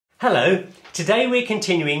Hello, today we're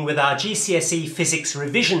continuing with our GCSE Physics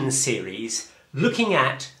Revision series looking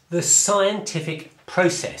at the scientific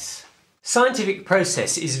process. Scientific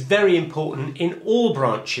process is very important in all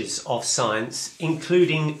branches of science,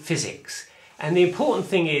 including physics. And the important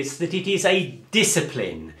thing is that it is a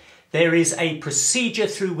discipline. There is a procedure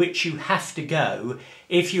through which you have to go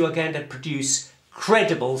if you are going to produce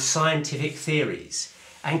credible scientific theories.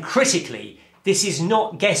 And critically, this is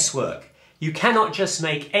not guesswork. You cannot just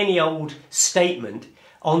make any old statement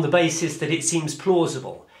on the basis that it seems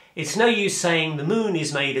plausible. It's no use saying the moon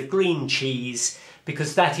is made of green cheese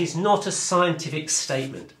because that is not a scientific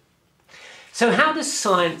statement. So how does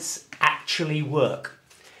science actually work?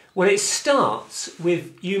 Well, it starts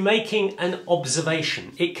with you making an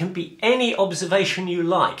observation. It can be any observation you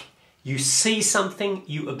like. You see something,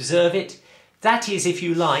 you observe it. That is, if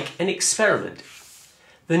you like, an experiment.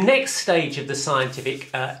 The next stage of the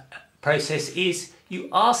scientific process is you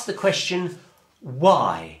ask the question,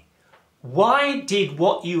 why? Why did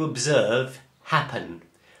what you observe happen?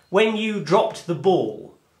 When you dropped the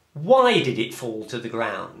ball, why did it fall to the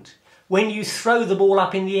ground? When you throw the ball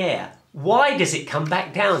up in the air, why does it come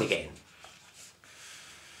back down again?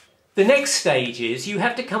 The next stage is you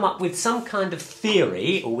have to come up with some kind of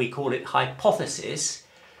theory, or we call it hypothesis,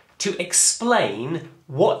 to explain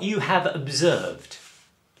what you have observed.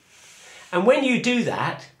 And when you do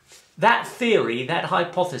that, that theory, that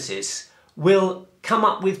hypothesis, will come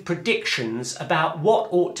up with predictions about what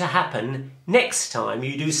ought to happen next time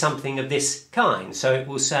you do something of this kind. So it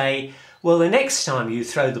will say, well, the next time you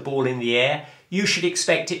throw the ball in the air, you should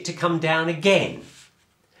expect it to come down again.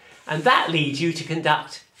 And that leads you to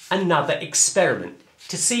conduct another experiment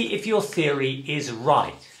to see if your theory is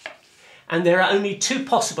right. And there are only two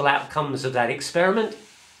possible outcomes of that experiment.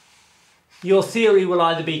 Your theory will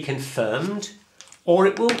either be confirmed or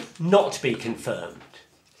it will not be confirmed.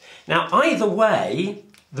 Now, either way,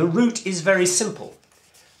 the route is very simple.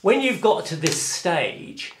 When you've got to this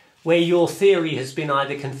stage where your theory has been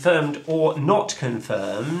either confirmed or not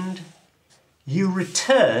confirmed, you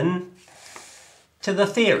return to the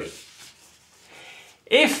theory.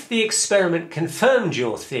 If the experiment confirmed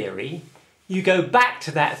your theory, you go back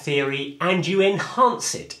to that theory and you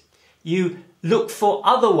enhance it. You look for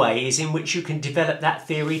other ways in which you can develop that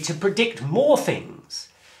theory to predict more things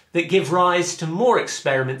that give rise to more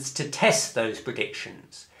experiments to test those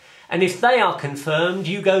predictions. And if they are confirmed,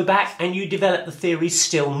 you go back and you develop the theory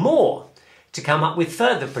still more to come up with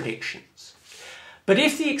further predictions. But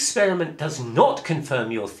if the experiment does not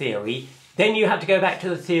confirm your theory, then you have to go back to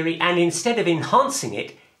the theory and instead of enhancing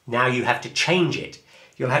it, now you have to change it.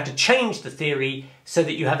 You'll have to change the theory so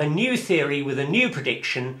that you have a new theory with a new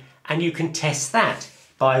prediction and you can test that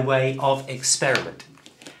by way of experiment.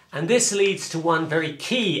 And this leads to one very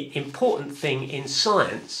key important thing in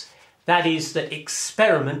science, that is that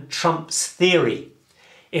experiment trumps theory.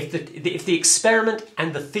 If the experiment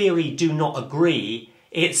and the theory do not agree,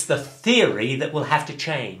 it's the theory that will have to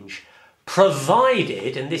change,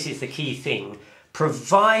 provided, and this is the key thing,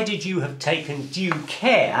 provided you have taken due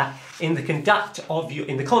care in the conduct of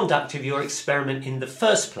your experiment in the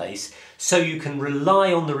first place, so you can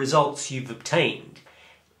rely on the results you've obtained.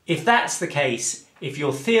 If that's the case, if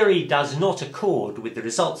your theory does not accord with the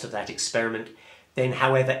results of that experiment, then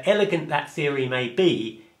however elegant that theory may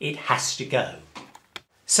be, it has to go.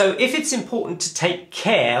 So if it's important to take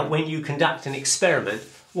care when you conduct an experiment,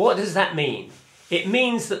 what does that mean? It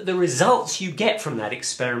means that the results you get from that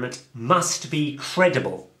experiment must be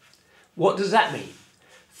credible. What does that mean?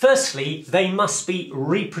 Firstly, they must be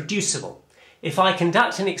reproducible. If I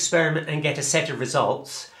conduct an experiment and get a set of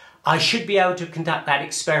results, I should be able to conduct that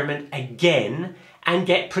experiment again and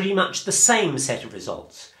get pretty much the same set of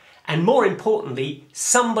results. And more importantly,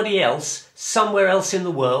 somebody else, somewhere else in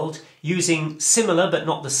the world, using similar but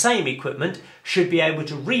not the same equipment, should be able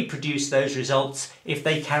to reproduce those results if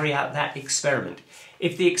they carry out that experiment.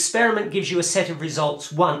 If the experiment gives you a set of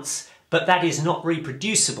results once, but that is not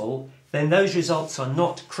reproducible, then those results are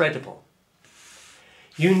not credible.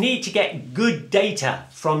 You need to get good data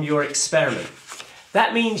from your experiment.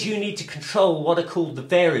 That means you need to control what are called the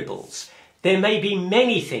variables. There may be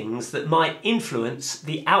many things that might influence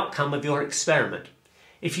the outcome of your experiment.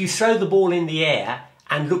 If you throw the ball in the air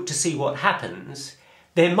and look to see what happens,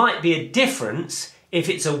 there might be a difference if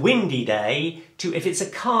it's a windy day to if it's a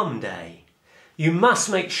calm day. You must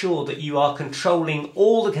make sure that you are controlling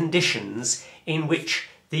all the conditions in which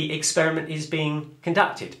the experiment is being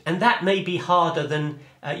conducted. And that may be harder than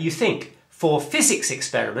you think. For physics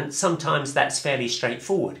experiments, sometimes that's fairly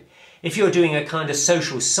straightforward. If you're doing a kind of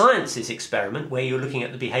social sciences experiment where you're looking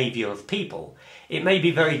at the behaviour of people, it may be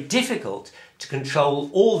very difficult to control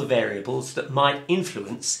all the variables that might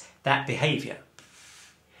influence that behaviour.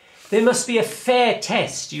 There must be a fair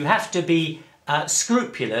test. You have to be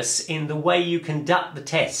scrupulous in the way you conduct the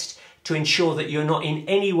test to ensure that you're not in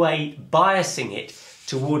any way biasing it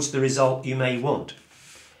towards the result you may want.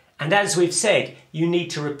 And as we've said, you need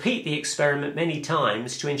to repeat the experiment many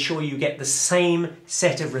times to ensure you get the same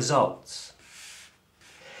set of results.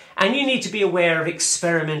 And you need to be aware of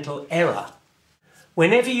experimental error.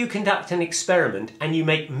 Whenever you conduct an experiment and you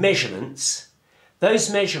make measurements,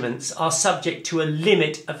 those measurements are subject to a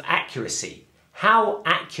limit of accuracy. How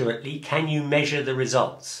accurately can you measure the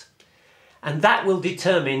results? And that will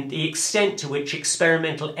determine the extent to which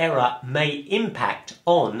experimental error may impact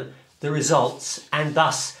on the results and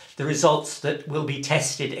thus the results that will be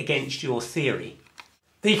tested against your theory.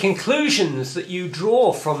 The conclusions that you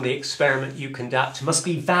draw from the experiment you conduct must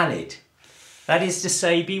be valid. That is to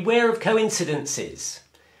say, beware of coincidences,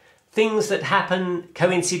 things that happen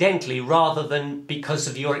coincidentally rather than because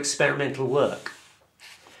of your experimental work.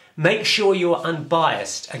 Make sure you're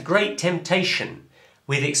unbiased. A great temptation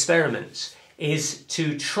with experiments is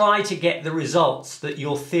to try to get the results that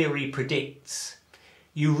your theory predicts.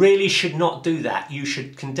 You really should not do that. You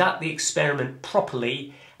should conduct the experiment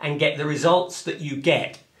properly and get the results that you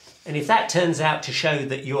get. And if that turns out to show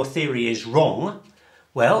that your theory is wrong,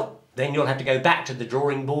 well, then you'll have to go back to the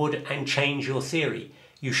drawing board and change your theory.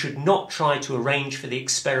 You should not try to arrange for the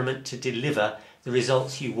experiment to deliver the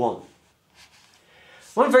results you want.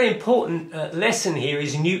 One very important lesson here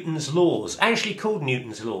is Newton's laws, actually called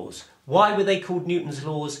Newton's laws. Why were they called Newton's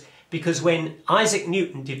laws? Because when Isaac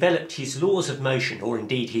Newton developed his laws of motion, or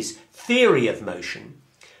indeed his theory of motion,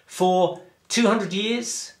 for 200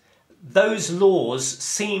 years, those laws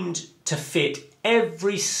seemed to fit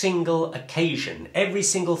every single occasion. Every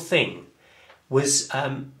single thing was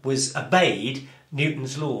obeyed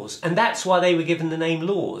Newton's laws. And that's why they were given the name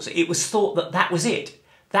laws. It was thought that that was it.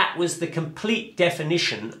 That was the complete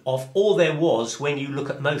definition of all there was when you look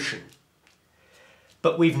at motion.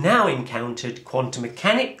 But we've now encountered quantum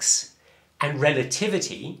mechanics and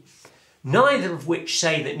relativity, neither of which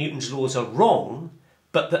say that Newton's laws are wrong,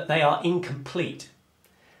 but that they are incomplete,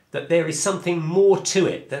 that there is something more to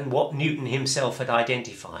it than what Newton himself had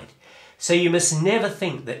identified. So you must never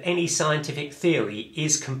think that any scientific theory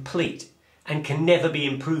is complete and can never be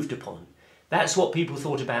improved upon. That's what people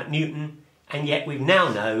thought about Newton, and yet we now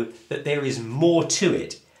know that there is more to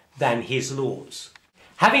it than his laws.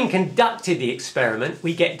 Having conducted the experiment,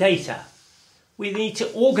 we get data. We need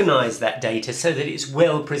to organise that data so that it's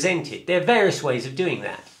well presented. There are various ways of doing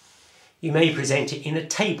that. You may present it in a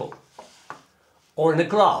table, or in a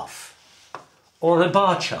graph, or on a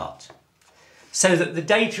bar chart, so that the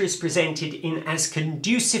data is presented in as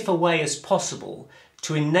conducive a way as possible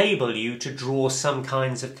to enable you to draw some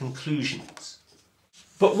kinds of conclusions.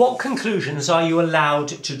 But what conclusions are you allowed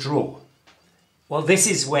to draw? Well, this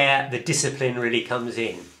is where the discipline really comes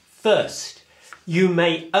in. First, you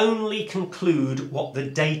may only conclude what the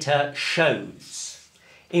data shows.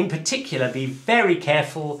 In particular, be very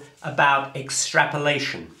careful about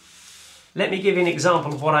extrapolation. Let me give you an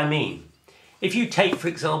example of what I mean. If you take, for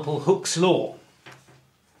example, Hooke's law,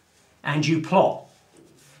 and you plot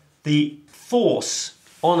the force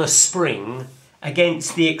on a spring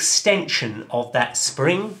against the extension of that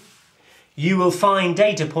spring, you will find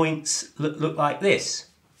data points that look like this.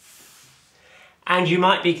 And you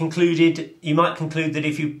might conclude that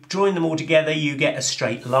if you join them all together, you get a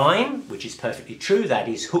straight line, which is perfectly true. That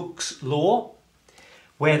is Hooke's law,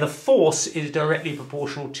 where the force is directly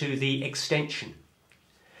proportional to the extension.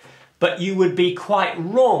 But you would be quite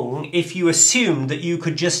wrong if you assumed that you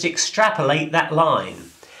could just extrapolate that line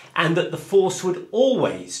and that the force would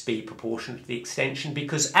always be proportional to the extension,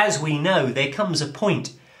 because as we know, there comes a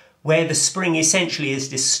point where the spring essentially is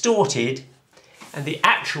distorted and the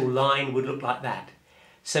actual line would look like that.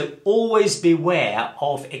 So always beware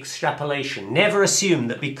of extrapolation. Never assume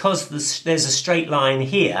that because there's a straight line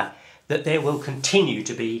here, that there will continue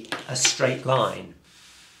to be a straight line.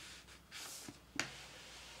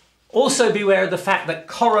 Also beware of the fact that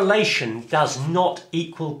correlation does not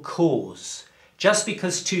equal cause. Just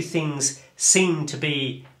because two things seem to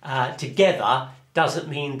be together doesn't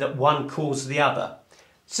mean that one causes the other.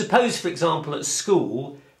 Suppose, for example, at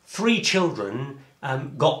school, 3 children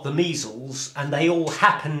got the measles and they all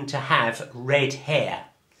happen to have red hair.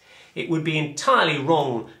 It would be entirely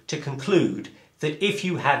wrong to conclude that if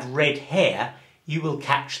you have red hair, you will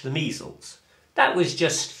catch the measles. That was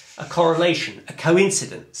just a correlation, a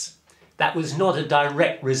coincidence. That was not a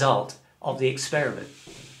direct result of the experiment.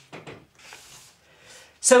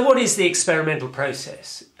 So what is the experimental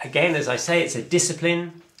process? Again, as I say, it's a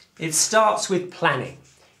discipline. It starts with planning.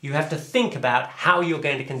 You have to think about how you're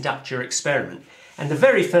going to conduct your experiment. And the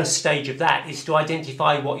very first stage of that is to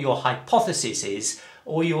identify what your hypothesis is,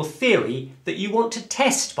 or your theory that you want to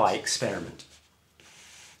test by experiment.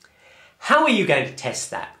 How are you going to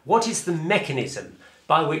test that? What is the mechanism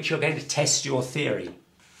by which you're going to test your theory?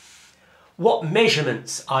 What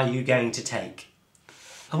measurements are you going to take?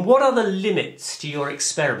 And what are the limits to your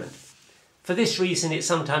experiment? For this reason, it's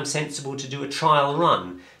sometimes sensible to do a trial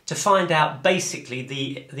run to find out basically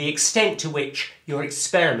the extent to which your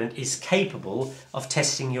experiment is capable of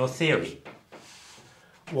testing your theory.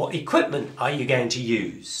 What equipment are you going to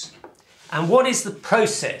use? And what is the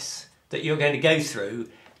process that you're going to go through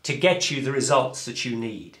to get you the results that you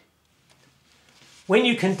need? When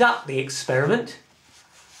you conduct the experiment,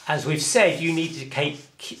 as we've said, you need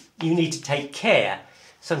to take care,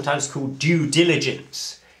 sometimes called due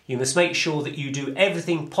diligence. You must make sure that you do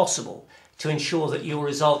everything possible to ensure that your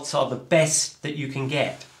results are the best that you can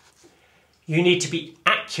get. You need to be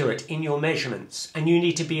accurate in your measurements, and you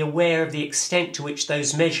need to be aware of the extent to which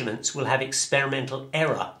those measurements will have experimental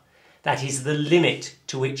error. That is the limit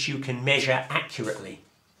to which you can measure accurately.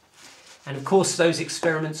 And of course, those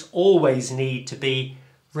experiments always need to be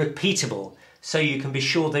repeatable, so you can be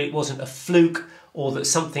sure that it wasn't a fluke or that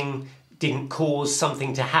something didn't cause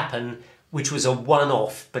something to happen which was a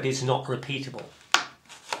one-off but is not repeatable.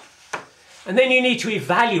 And then you need to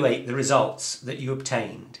evaluate the results that you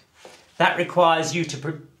obtained. That requires you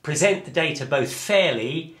to present the data both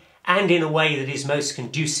fairly and in a way that is most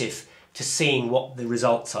conducive to seeing what the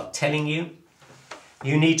results are telling you.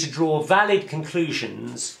 You need to draw valid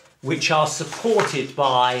conclusions which are supported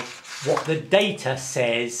by what the data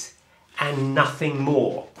says and nothing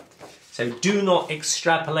more. So do not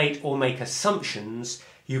extrapolate or make assumptions.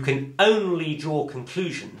 You can only draw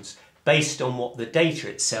conclusions based on what the data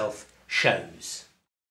itself shows.